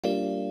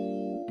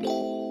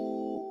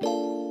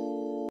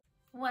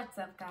What's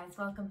up guys,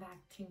 welcome back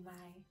to my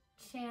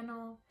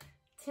channel.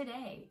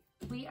 Today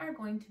we are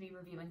going to be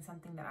reviewing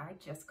something that I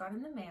just got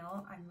in the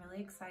mail. I'm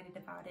really excited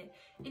about it.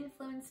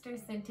 Influenster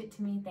sent it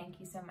to me.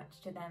 Thank you so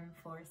much to them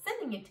for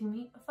sending it to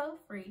me for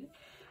free.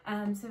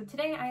 So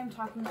today I am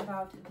talking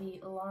about the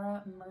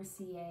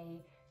Mercier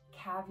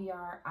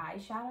Cavier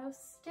eyeshadow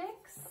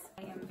sticks.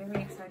 I am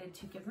very excited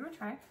to give them a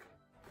try.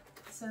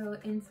 So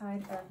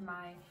inside of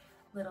my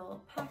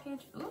little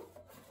package,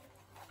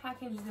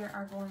 there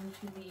are going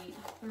to be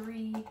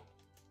 3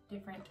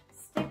 different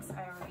sticks.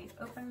 I already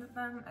opened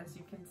them, as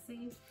you can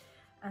see,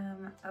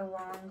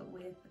 along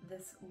with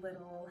this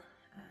little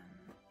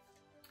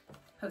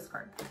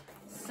postcard.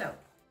 So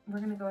we're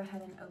gonna go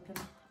ahead and open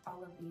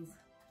all of these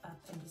up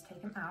and just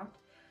take them out.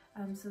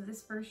 So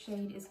this first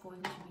shade is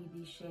going to be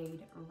the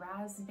shade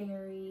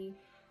Raspberry.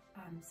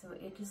 So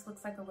it just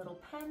looks like a little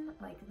pen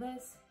like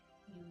this.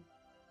 You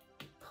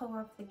pull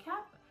off the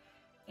cap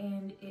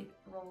and it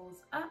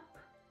rolls up.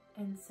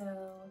 And so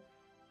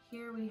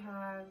here we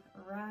have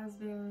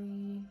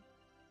raspberry.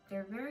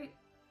 They're very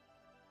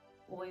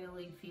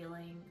oily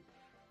feeling.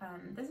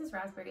 This is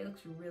raspberry. It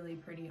looks really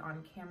pretty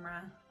on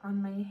camera.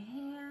 On my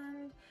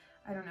hand,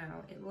 I don't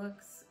know, it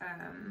looks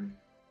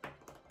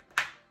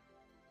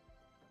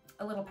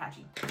a little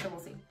patchy, so we'll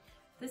see.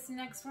 This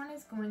next one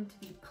is going to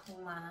be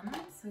Plum.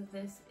 So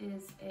this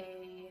is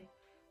a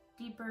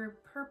deeper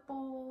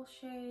purple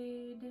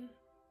shade.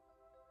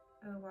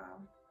 Oh wow.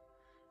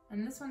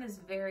 And this one is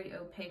very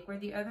opaque, where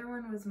the other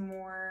one was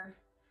more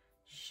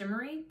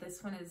shimmery.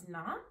 This one is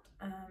not,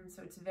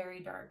 so it's very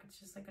dark. It's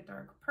just like a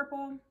dark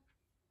purple.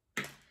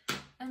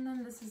 And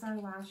then this is our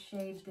last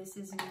shade. This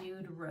is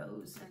Nude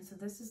Rose. And so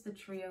this is the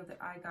trio that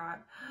I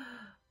got.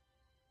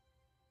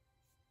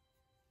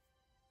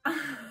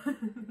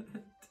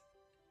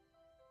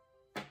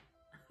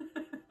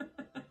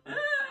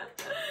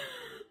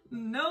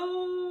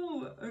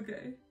 No!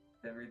 Okay,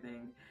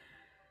 everything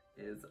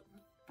is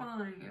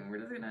fine. We're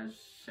just gonna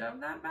shove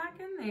that back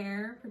in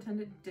there,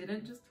 pretend it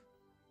didn't just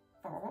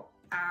fall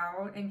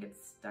out and get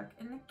stuck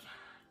in the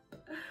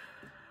cap.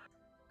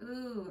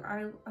 Ooh,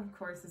 of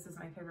course this is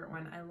my favorite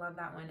one. I love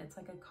that one. It's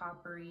like a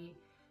coppery,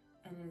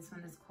 and this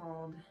one is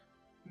called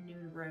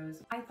Nude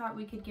Rose. I thought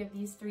we could give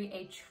these 3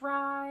 a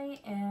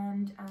try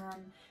and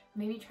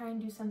maybe try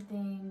and do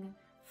something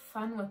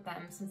fun with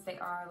them, since they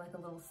are like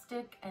a little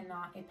stick and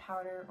not a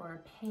powder or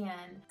a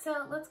pan.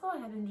 So let's go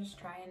ahead and just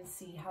try and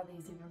see how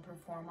these even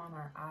perform on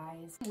our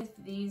eyes. With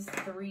these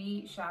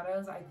 3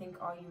 shadows, I think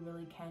all you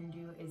really can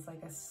do is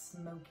like a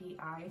smoky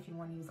eye if you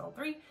want to use all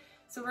 3.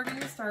 So we're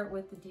going to start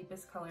with the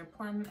deepest color,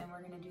 Plum, and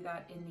we're going to do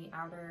that in the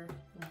outer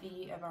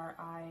V of our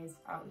eyes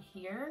out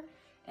here.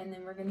 And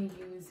then we're going to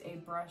use a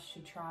brush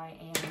to try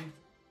and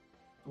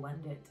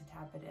blend it, to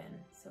tap it in.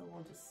 So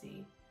we'll just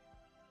see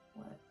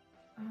what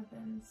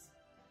happens,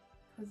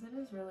 because it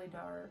is really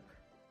dark.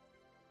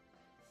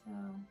 So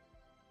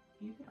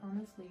you could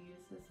honestly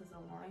use this as a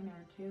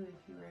liner too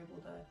if you were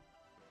able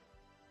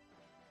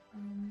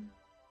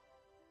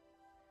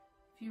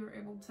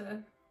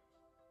to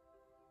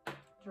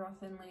draw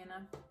thinly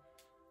enough.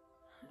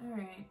 All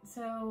right,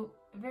 so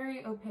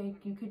very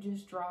opaque. You could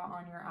just draw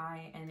on your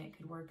eye and it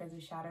could work as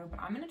a shadow, but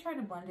I'm gonna try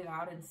to blend it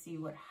out and see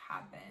what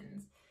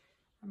happens.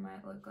 I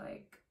might look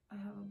like I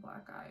have a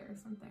black eye or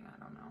something, I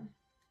don't know.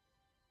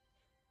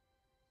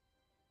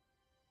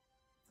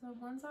 So it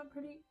blends out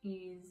pretty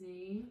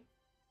easy.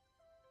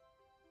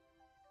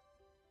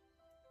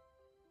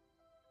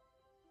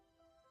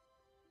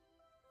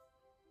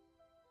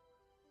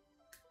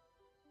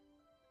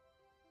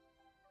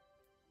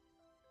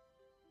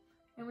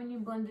 And when you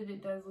blend it,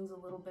 it does lose a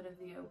little bit of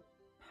the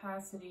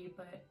opacity,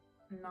 but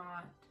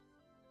not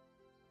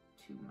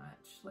too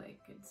much.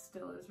 Like, it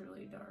still is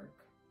really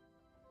dark.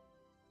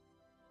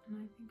 And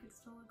I think it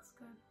still looks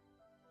good.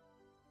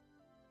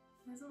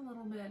 There's a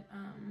little bit,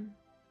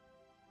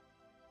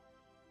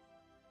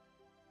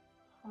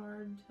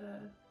 hard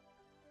to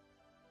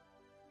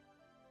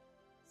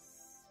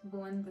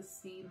blend the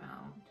seam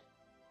out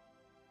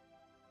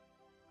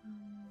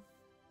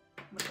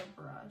with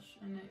a brush,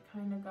 and it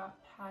kind of got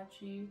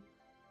patchy.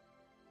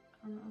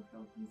 I don't know if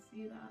y'all can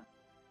see that.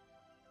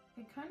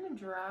 It kind of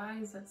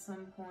dries at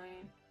some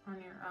point on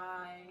your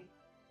eye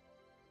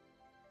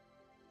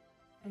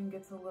and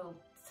gets a little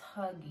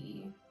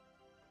tuggy.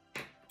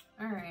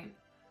 All right,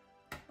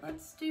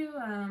 let's do,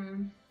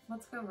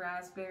 let's go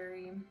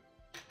Raspberry.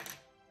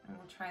 And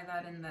we'll try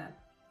that in the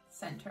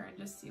center and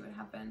just see what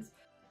happens.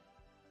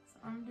 So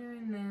I'm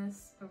doing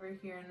this over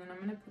here, and then I'm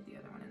gonna put the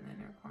other one in the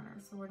inner corner.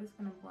 So we're just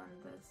gonna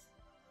blend this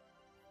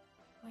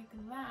like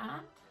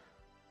that.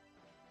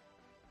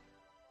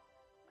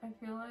 I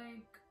feel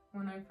like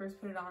when I first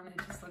put it on, it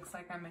just looks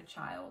like I'm a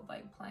child,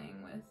 like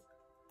playing with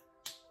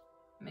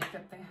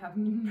makeup they have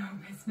no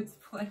business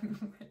playing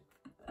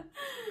with.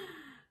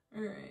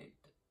 All right,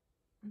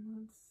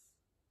 let's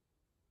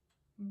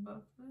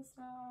buff this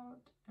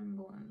out and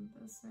blend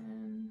this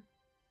in.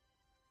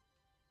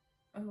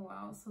 Oh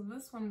wow, so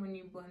this one, when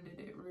you blended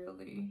it,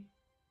 really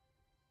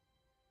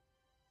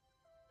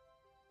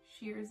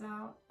shears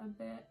out a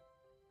bit.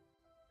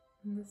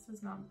 And this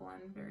does not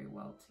blend very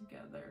well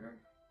together,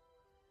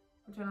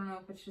 which I don't know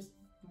if it's just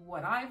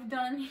what I've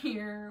done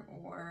here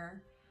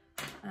or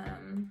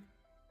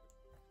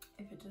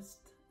if it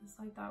just is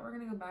like that. We're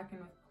gonna go back in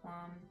with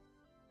Plum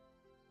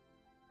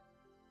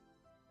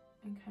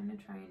and kind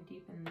of try and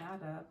deepen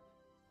that up.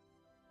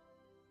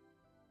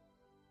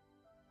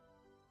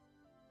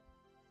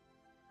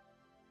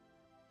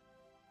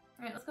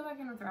 All right, let's go back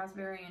in with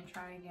Raspberry and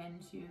try again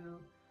to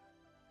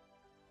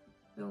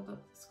build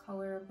up this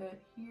color a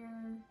bit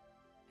here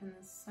in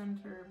the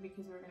center,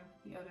 because we're gonna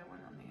put the other one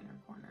on the inner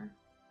corner.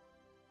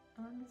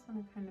 And I'm just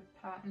gonna kind of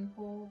pat and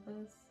pull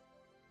this.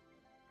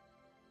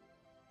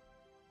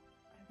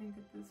 I think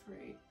at this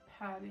rate,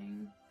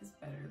 patting is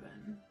better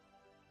than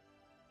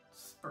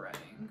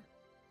spreading.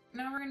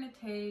 Now we're gonna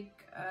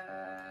take,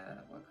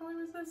 what color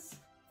was this?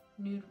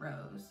 Nude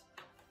Rose.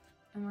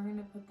 And we're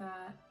gonna put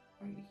that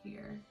right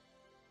here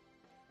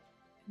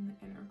in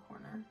the inner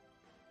corner.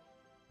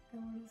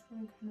 And we're just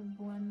gonna kind of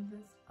blend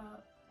this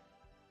up.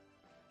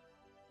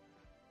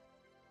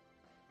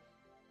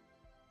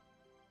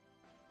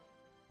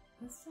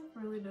 This stuff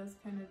really does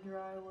kind of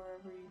dry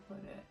wherever you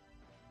put it.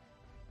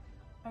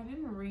 I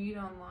didn't read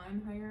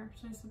online how you're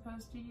actually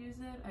supposed to use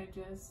it. I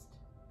just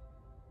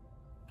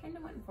kind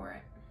of went for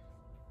it.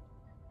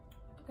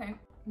 Okay,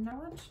 now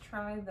let's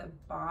try the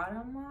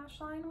bottom lash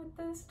line with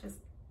this, just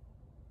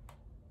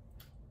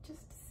to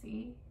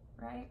see,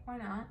 right? Why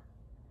not?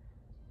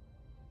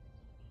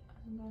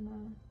 I'm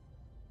gonna,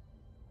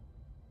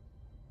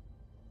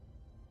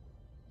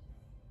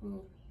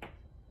 ooh,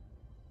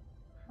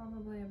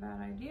 probably a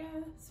bad idea.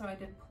 So I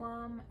did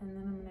Plum, and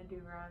then I'm gonna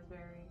do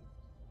Raspberry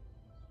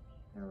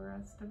the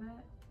rest of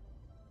it.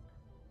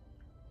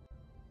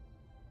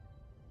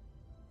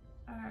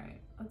 All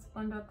right, let's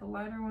blend out the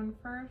lighter one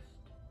first,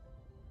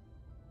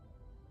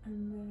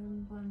 and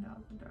then blend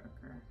out the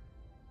darker.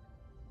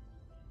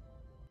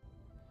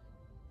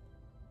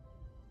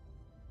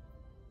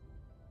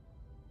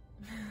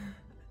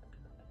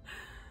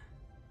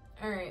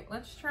 All right,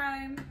 let's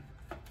try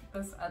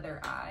this other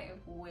eye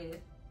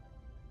with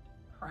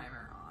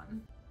primer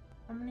on.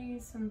 I'm gonna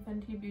use some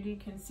Fenty Beauty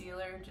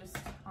concealer just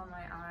on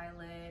my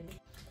eyelid.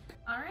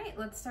 All right,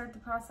 let's start the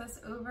process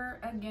over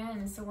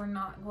again. So we're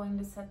not going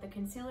to set the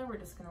concealer, we're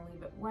just gonna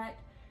leave it wet,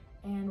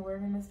 and we're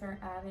gonna start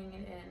adding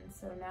it in.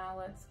 So now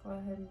let's go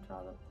ahead and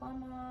draw the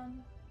Plum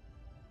on.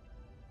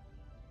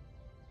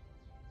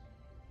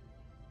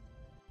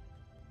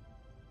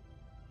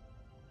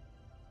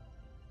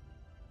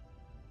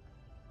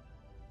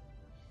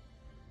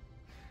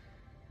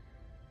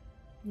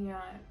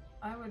 Yeah,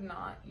 I would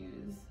not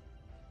use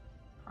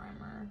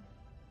primer.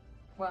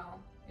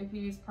 Well, if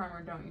you use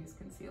primer, don't use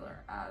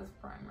concealer as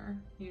primer.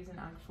 Use an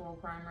actual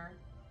primer,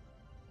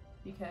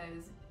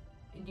 because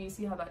do you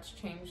see how that's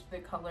changed the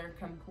color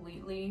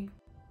completely?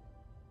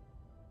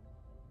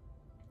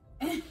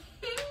 Okay,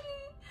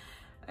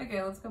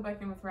 let's go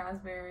back in with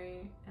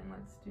Raspberry and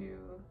let's do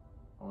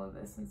all of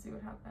this and see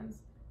what happens.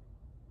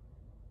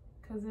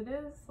 Because it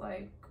is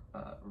like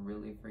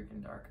really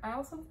freaking dark. I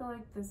also feel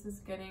like this is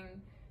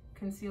getting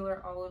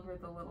concealer all over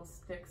the little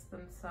sticks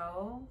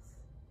themselves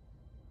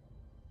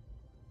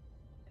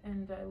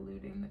and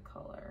diluting the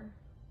color.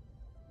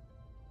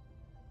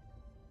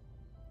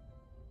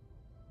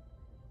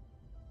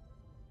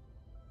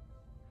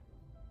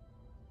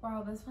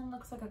 Wow, this one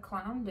looks like a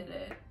clown did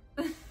it.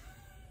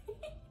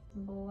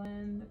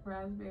 Blend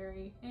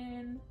Raspberry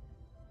in.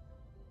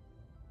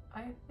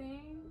 I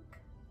think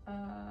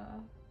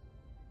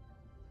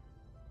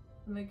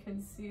the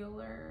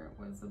concealer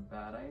was a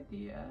bad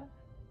idea.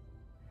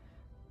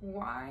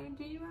 Why,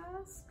 do you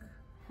ask?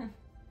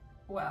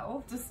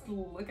 Well, just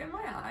look at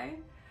my eye.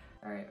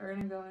 All right, we're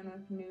gonna go in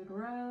with Nude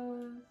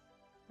Rose,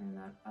 bring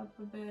that up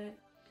a bit.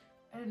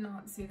 I did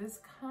not see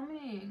this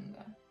coming.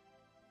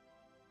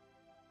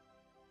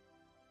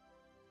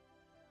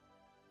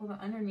 Well, the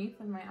underneath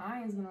of my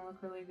eye is gonna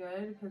look really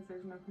good because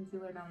there's no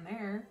concealer down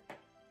there.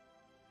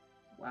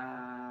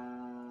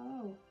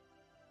 Wow.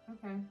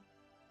 Okay.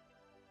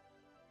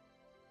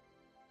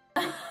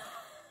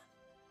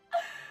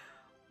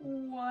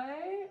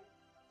 What?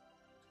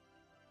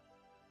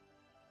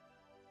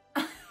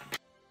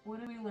 What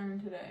did we learn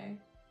today?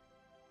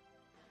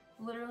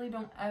 Literally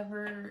don't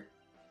ever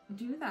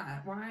do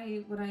that.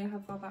 Why would I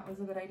have thought that was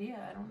a good idea?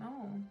 I don't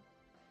know.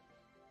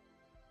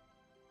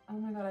 Oh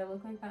my god, I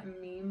look like that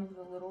meme of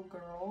the little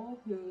girl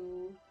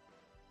who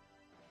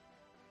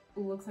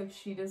looks like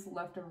she just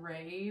left a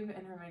rave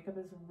and her makeup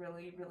is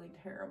really, really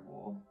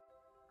terrible.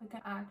 Like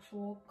an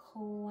actual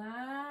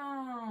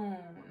clown.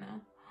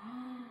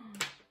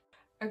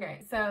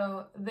 Okay,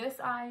 so this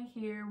eye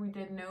here, we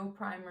did no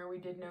primer, we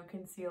did no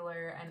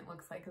concealer, and it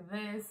looks like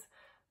this.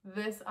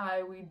 This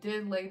eye, we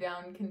did lay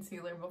down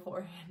concealer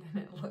beforehand,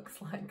 and it looks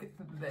like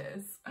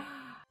this.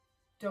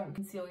 Don't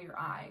conceal your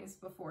eyes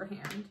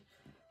beforehand.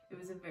 It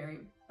was a very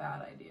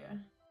bad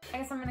idea. I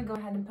guess I'm gonna go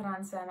ahead and put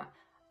on some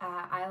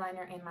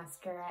eyeliner and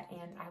mascara,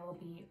 and I will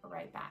be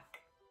right back.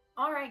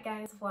 All right,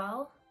 guys,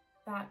 well,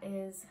 that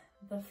is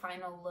the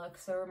final look.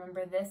 So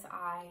remember, this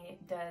eye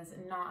does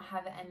not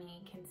have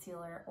any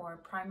concealer or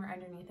primer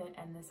underneath it,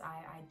 and this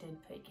eye I did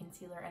put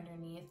concealer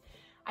underneath.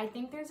 I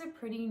think there's a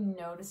pretty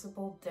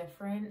noticeable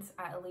difference,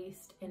 at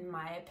least in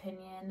my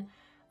opinion,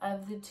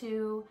 of the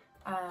two.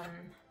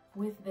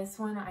 With this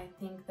one, I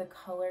think the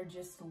color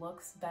just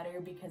looks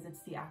better because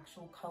it's the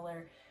actual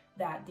color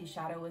that the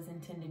shadow was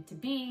intended to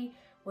be,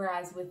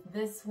 whereas with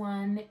this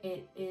one,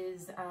 it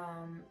is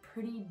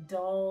pretty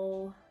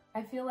dull.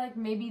 I feel like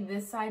maybe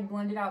this side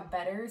blended out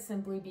better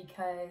simply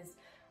because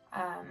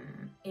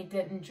it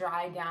didn't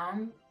dry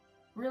down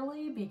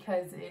really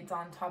because it's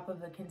on top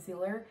of the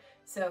concealer.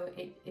 So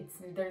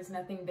there's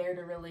nothing there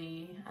to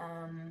really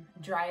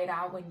dry it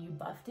out when you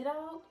buffed it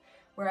out.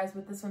 Whereas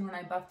with this one, when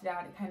I buffed it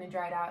out, it kind of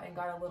dried out and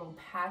got a little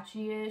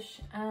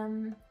patchy-ish,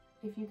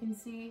 if you can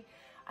see.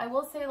 I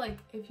will say, like,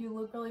 if you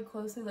look really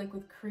closely, like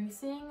with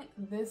creasing,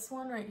 this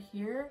one right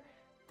here,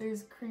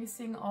 there's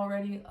creasing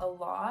already a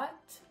lot.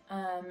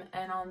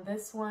 And on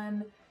this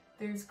one,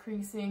 there's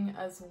creasing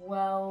as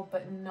well,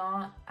 but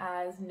not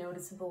as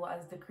noticeable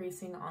as the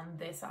creasing on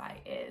this eye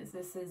is.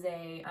 This is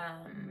a,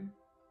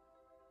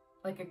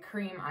 like a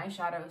cream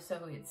eyeshadow,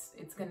 so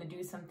it's gonna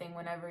do something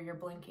whenever you're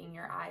blinking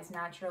your eyes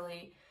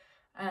naturally.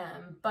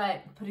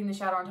 But putting the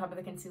shadow on top of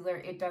the concealer,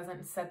 it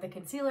doesn't set the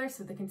concealer,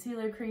 so the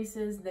concealer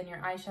creases, then your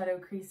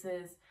eyeshadow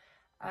creases.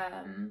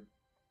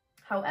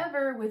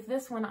 However, with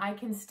this one, I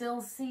can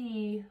still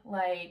see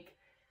like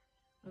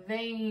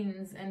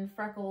veins and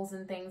freckles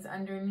and things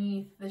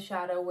underneath the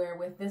shadow, where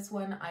with this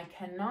one, I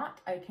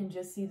cannot. I can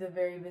just see the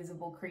very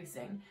visible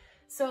creasing.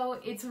 So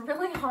it's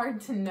really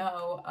hard to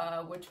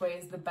know which way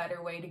is the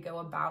better way to go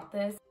about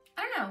this.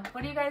 I don't know.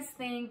 What do you guys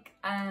think?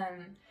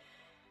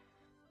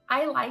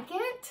 I like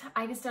it.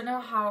 I just don't know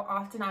how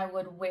often I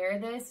would wear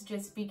this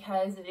just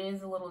because it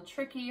is a little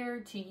trickier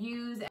to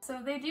use. So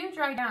they do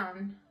dry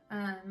down.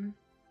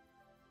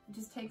 It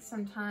just takes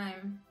some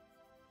time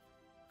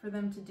for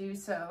them to do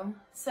so.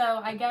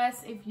 So I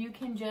guess if you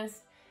can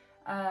just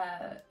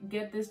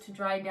get this to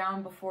dry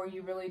down before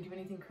you really do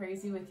anything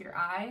crazy with your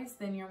eyes,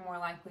 then you're more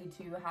likely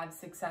to have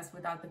success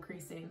without the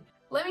creasing.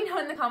 Let me know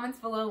in the comments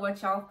below what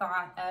y'all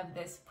thought of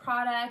this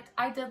product.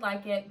 I did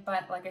like it,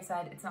 but like I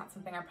said, it's not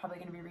something I'm probably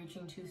going to be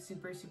reaching to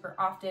super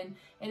often.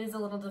 It is a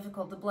little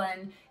difficult to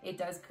blend. It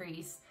does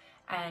crease,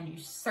 and you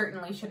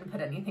certainly shouldn't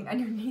put anything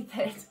underneath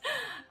it.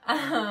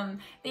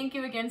 Thank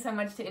you again so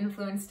much to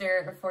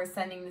Influenster for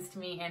sending this to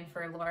me, and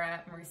for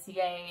Laura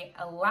Mercier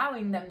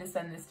allowing them to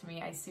send this to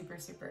me. I super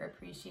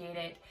appreciate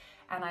it,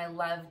 and I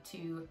love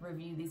to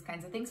review these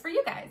kinds of things for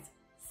you guys.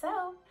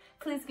 So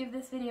please give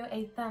this video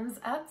a thumbs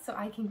up so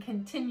I can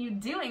continue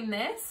doing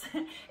this.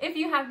 If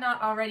you have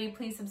not already,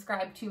 please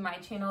subscribe to my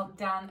channel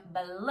down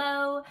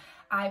below.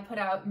 I put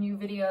out new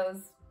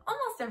videos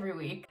almost every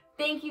week.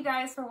 Thank you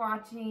guys for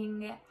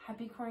watching.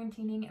 Happy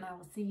quarantining, and I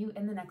will see you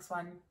in the next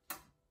one.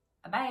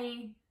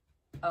 Bye-bye.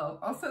 Oh,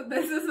 also,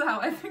 this is how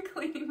I've been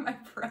cleaning my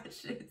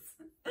brushes.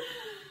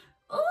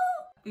 Oh,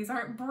 these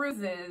aren't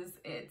bruises,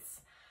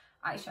 it's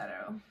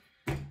eyeshadow.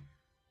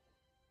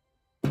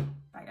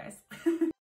 Bye, guys.